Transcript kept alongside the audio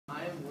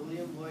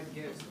Lloyd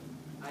Garrison.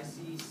 I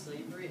see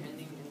slavery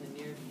ending in the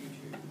near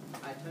future.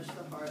 I touch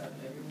the heart of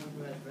everyone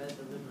who has read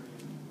the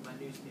Liberty, my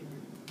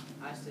newspaper.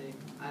 I say,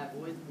 I have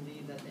always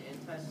believed that the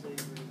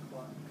anti-slavery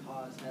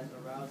cause has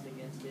aroused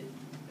against it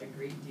a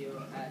great deal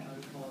at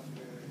uncalled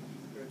for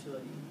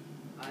fertility.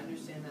 I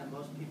understand that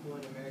most people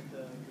in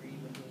America agree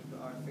with me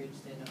but are afraid to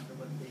stand up for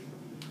what they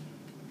believe.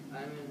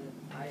 I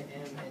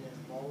am an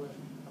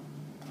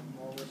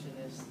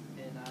abolitionist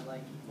and I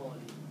like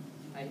equality.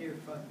 I hear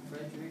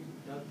Frederick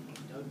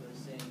Douglass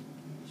saying,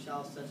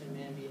 "Shall such a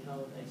man be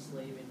held a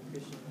slave in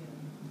Christian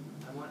land?"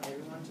 I want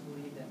everyone to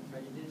believe that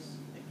prejudice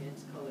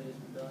against color is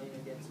rebellion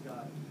against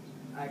God.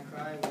 I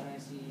cry when I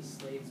see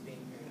slaves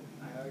being hurt.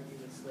 I argue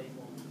with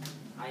slaveholders.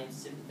 I am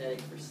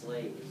sympathetic for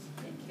slaves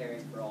and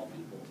caring for all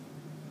people.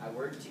 I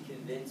work to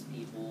convince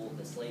people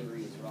that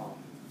slavery is wrong.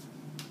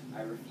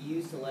 I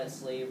refuse to let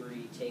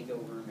slavery take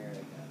over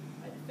America.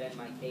 I defend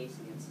my case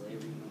against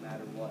slavery no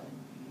matter what.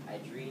 I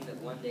dream that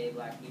one day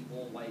black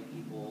people and white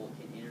people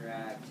can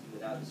interact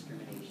without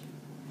discrimination.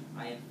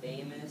 I am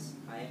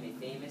a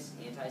famous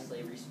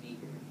anti-slavery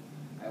speaker.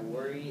 I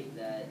worry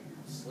that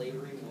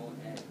slavery won't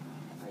end.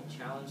 I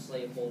challenge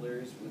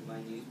slaveholders with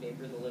my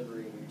newspaper, The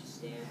Liberator, to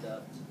stand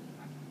up to me.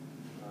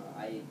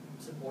 I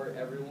support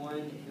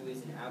everyone who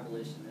is an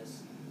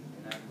abolitionist,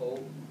 and I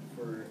hope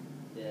for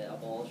the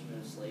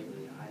abolishment of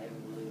slavery. I am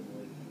William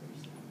Lloyd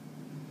Garrison.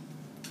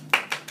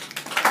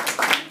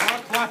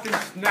 Stop clapping,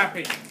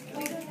 snapping.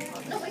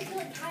 No, I feel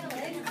like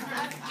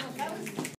Kyle.